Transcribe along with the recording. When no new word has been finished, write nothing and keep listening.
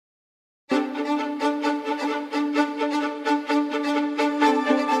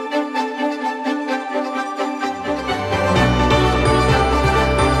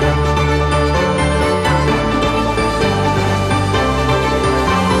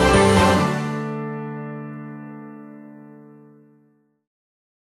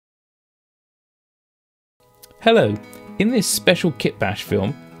Hello, in this special kit bash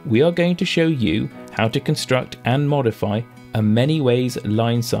film we are going to show you how to construct and modify a Manyways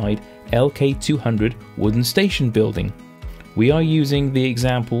line-side LK200 wooden station building. We are using the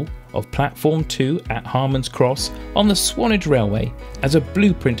example of Platform 2 at Harmon's Cross on the Swanage Railway as a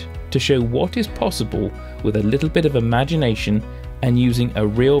blueprint to show what is possible with a little bit of imagination and using a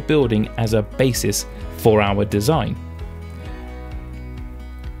real building as a basis for our design.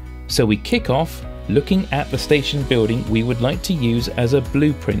 So we kick off looking at the station building we would like to use as a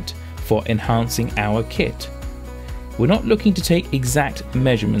blueprint for enhancing our kit. We're not looking to take exact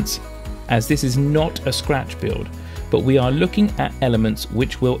measurements as this is not a scratch build, but we are looking at elements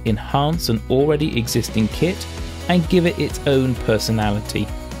which will enhance an already existing kit and give it its own personality.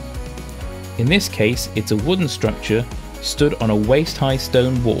 In this case, it's a wooden structure stood on a waist-high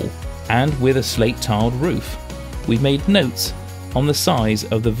stone wall and with a slate-tiled roof. We've made notes on the size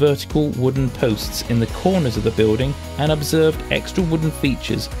of the vertical wooden posts in the corners of the building and observed extra wooden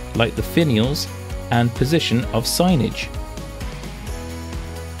features like the finials and position of signage.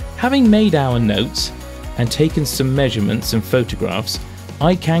 Having made our notes and taken some measurements and photographs,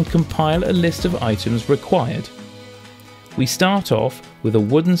 I can compile a list of items required. We start off with a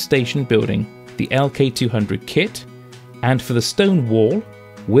wooden station building, the LK200 kit, and for the stone wall,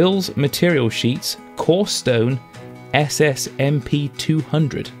 Will's material sheets, coarse stone,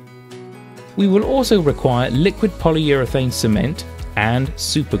 SSMP200. We will also require liquid polyurethane cement and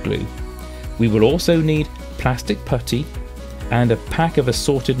superglue. We will also need plastic putty and a pack of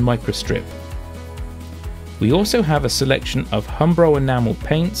assorted microstrip. We also have a selection of Umbro enamel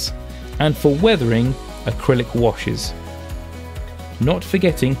paints and for weathering, acrylic washes. Not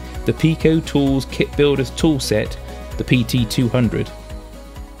forgetting the PECO Tools Kit Builders toolset, the PT200.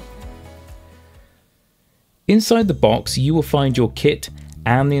 Inside the box you will find your kit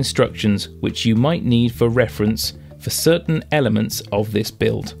and the instructions which you might need for reference for certain elements of this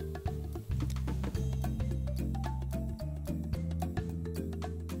build.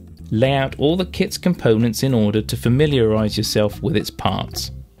 Lay out all the kit's components in order to familiarise yourself with its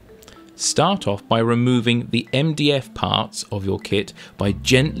parts. Start off by removing the MDF parts of your kit by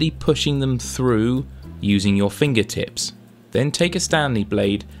gently pushing them through using your fingertips. Then take a Stanley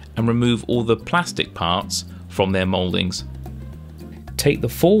blade and remove all the plastic parts from their mouldings. Take the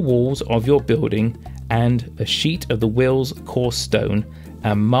four walls of your building and a sheet of the Will's coarse stone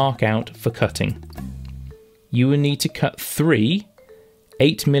and mark out for cutting. You will need to cut 3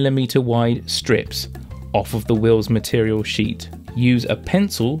 8mm wide strips off of the Will's material sheet. Use a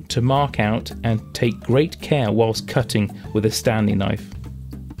pencil to mark out and take great care whilst cutting with a Stanley knife.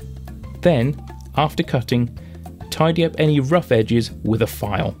 Then, after cutting, tidy up any rough edges with a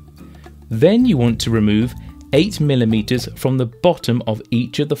file. Then you want to remove 8mm from the bottom of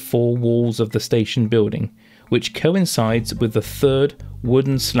each of the 4 walls of the station building, which coincides with the third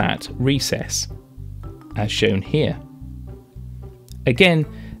wooden slat recess, as shown here. Again,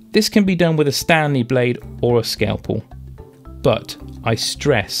 this can be done with a Stanley blade or a scalpel, but I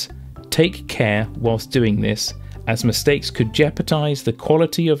stress, take care whilst doing this, as mistakes could jeopardize the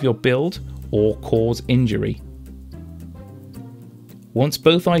quality of your build or cause injury. Once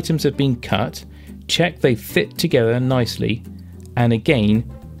both items have been cut, check they fit together nicely and again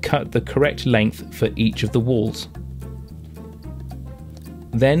cut the correct length for each of the walls.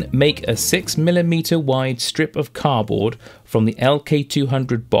 Then make a 6mm wide strip of cardboard from the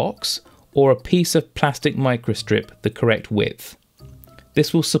LK200 box or a piece of plastic microstrip the correct width.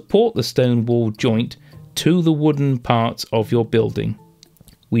 This will support the stone wall joint to the wooden parts of your building.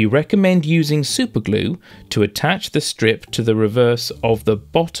 We recommend using superglue to attach the strip to the reverse of the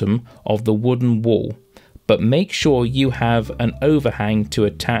bottom of the wooden wall, but make sure you have an overhang to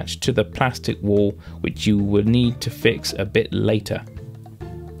attach to the plastic wall, which you will need to fix a bit later.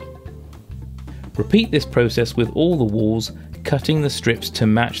 Repeat this process with all the walls, cutting the strips to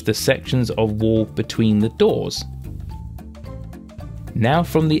match the sections of wall between the doors. Now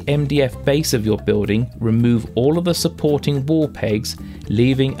from the MDF base of your building, remove all of the supporting wall pegs,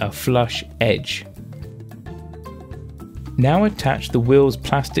 leaving a flush edge. Now attach the Will's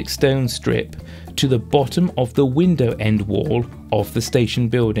plastic stone strip to the bottom of the window end wall of the station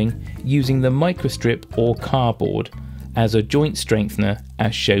building using the microstrip or cardboard as a joint strengthener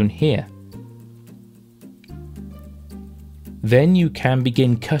as shown here. Then you can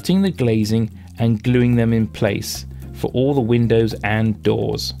begin cutting the glazing and gluing them in place for all the windows and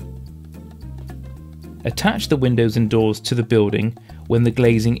doors. Attach the windows and doors to the building when the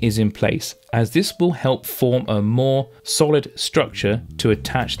glazing is in place, as this will help form a more solid structure to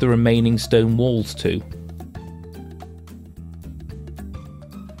attach the remaining stone walls to.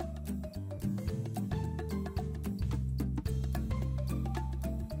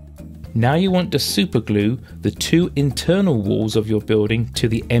 Now you want to superglue the two internal walls of your building to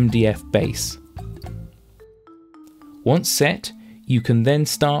the MDF base. Once set, you can then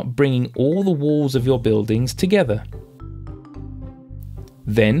start bringing all the walls of your buildings together.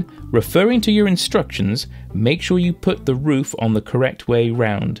 Then, referring to your instructions, make sure you put the roof on the correct way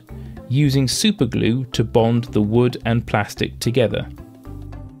round, using superglue to bond the wood and plastic together.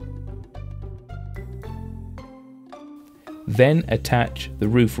 Then attach the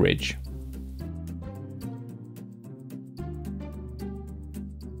roof ridge.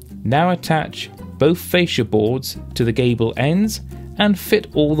 Now attach both fascia boards to the gable ends and fit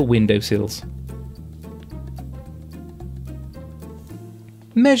all the windowsills.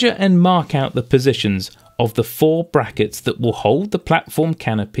 Measure and mark out the positions of the 4 brackets that will hold the platform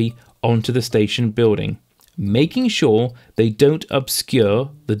canopy onto the station building, making sure they don't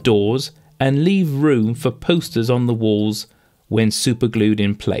obscure the doors and leave room for posters on the walls when superglued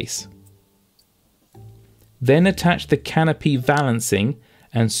in place. Then attach the canopy valancing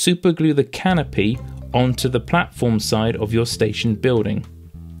and superglue the canopy onto the platform side of your station building.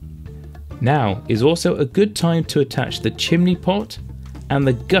 Now is also a good time to attach the chimney pot and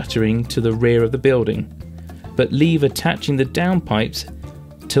the guttering to the rear of the building, but leave attaching the downpipes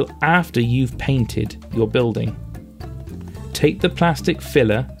till after you've painted your building. Take the plastic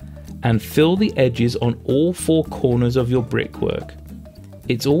filler and fill the edges on all 4 corners of your brickwork.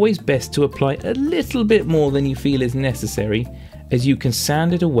 It's always best to apply a little bit more than you feel is necessary, as you can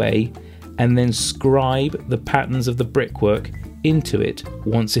sand it away and then scribe the patterns of the brickwork into it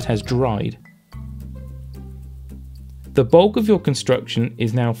once it has dried. The bulk of your construction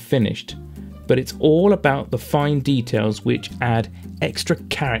is now finished, but it's all about the fine details which add extra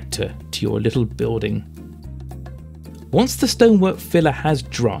character to your little building. Once the stonework filler has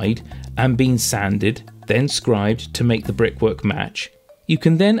dried and been sanded, then scribed to make the brickwork match, you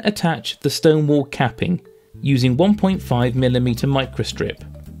can then attach the stone wall capping using 1.5mm microstrip.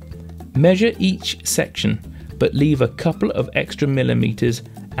 Measure each section, but leave a couple of extra millimeters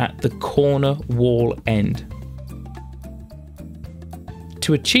at the corner wall end.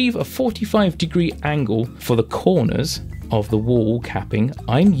 To achieve a 45-degree angle for the corners of the wall capping,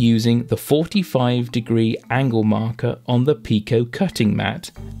 I'm using the 45-degree angle marker on the PECO cutting mat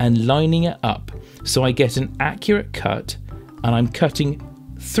and lining it up so I get an accurate cut, and I'm cutting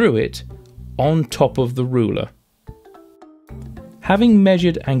through it on top of the ruler. Having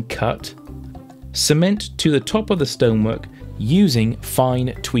measured and cut, cement to the top of the stonework using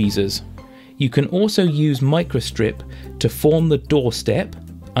fine tweezers. You can also use microstrip to form the doorstep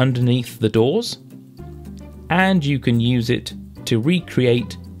underneath the doors, and you can use it to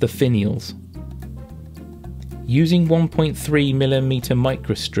recreate the finials. Using 1.3mm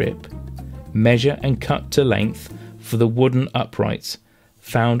microstrip, measure and cut to length for the wooden uprights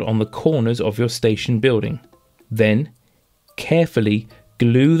found on the corners of your station building. Then, carefully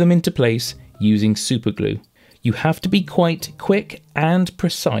glue them into place using superglue. You have to be quite quick and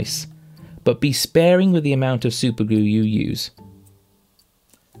precise, but be sparing with the amount of superglue you use.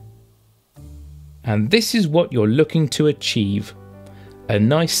 And this is what you're looking to achieve. A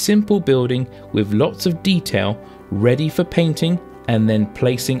nice simple building with lots of detail ready for painting and then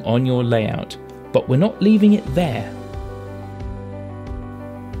placing on your layout. But we're not leaving it there.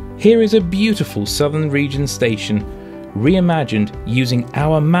 Here is a beautiful Southern Region station, reimagined using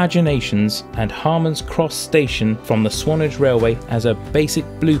our imaginations, and Harmon's Cross station from the Swanage Railway as a basic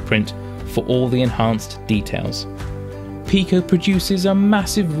blueprint for all the enhanced details. PECO produces a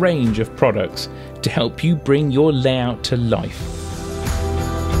massive range of products to help you bring your layout to life.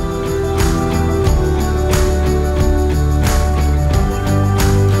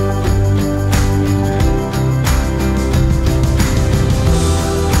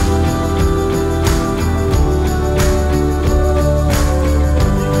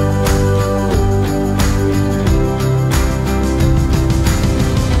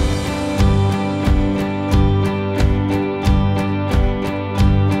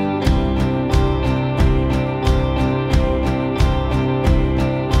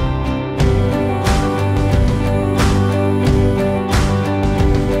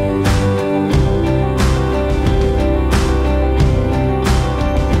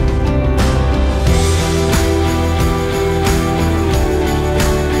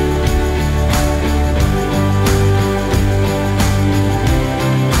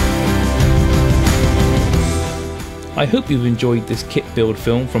 I hope you've enjoyed this kit build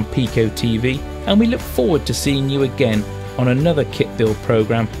film from PECO TV, and we look forward to seeing you again on another kit build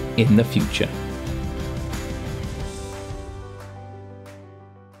programme in the future.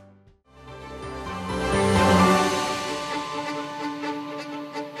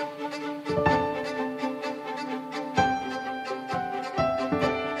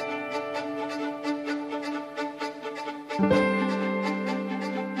 Bye.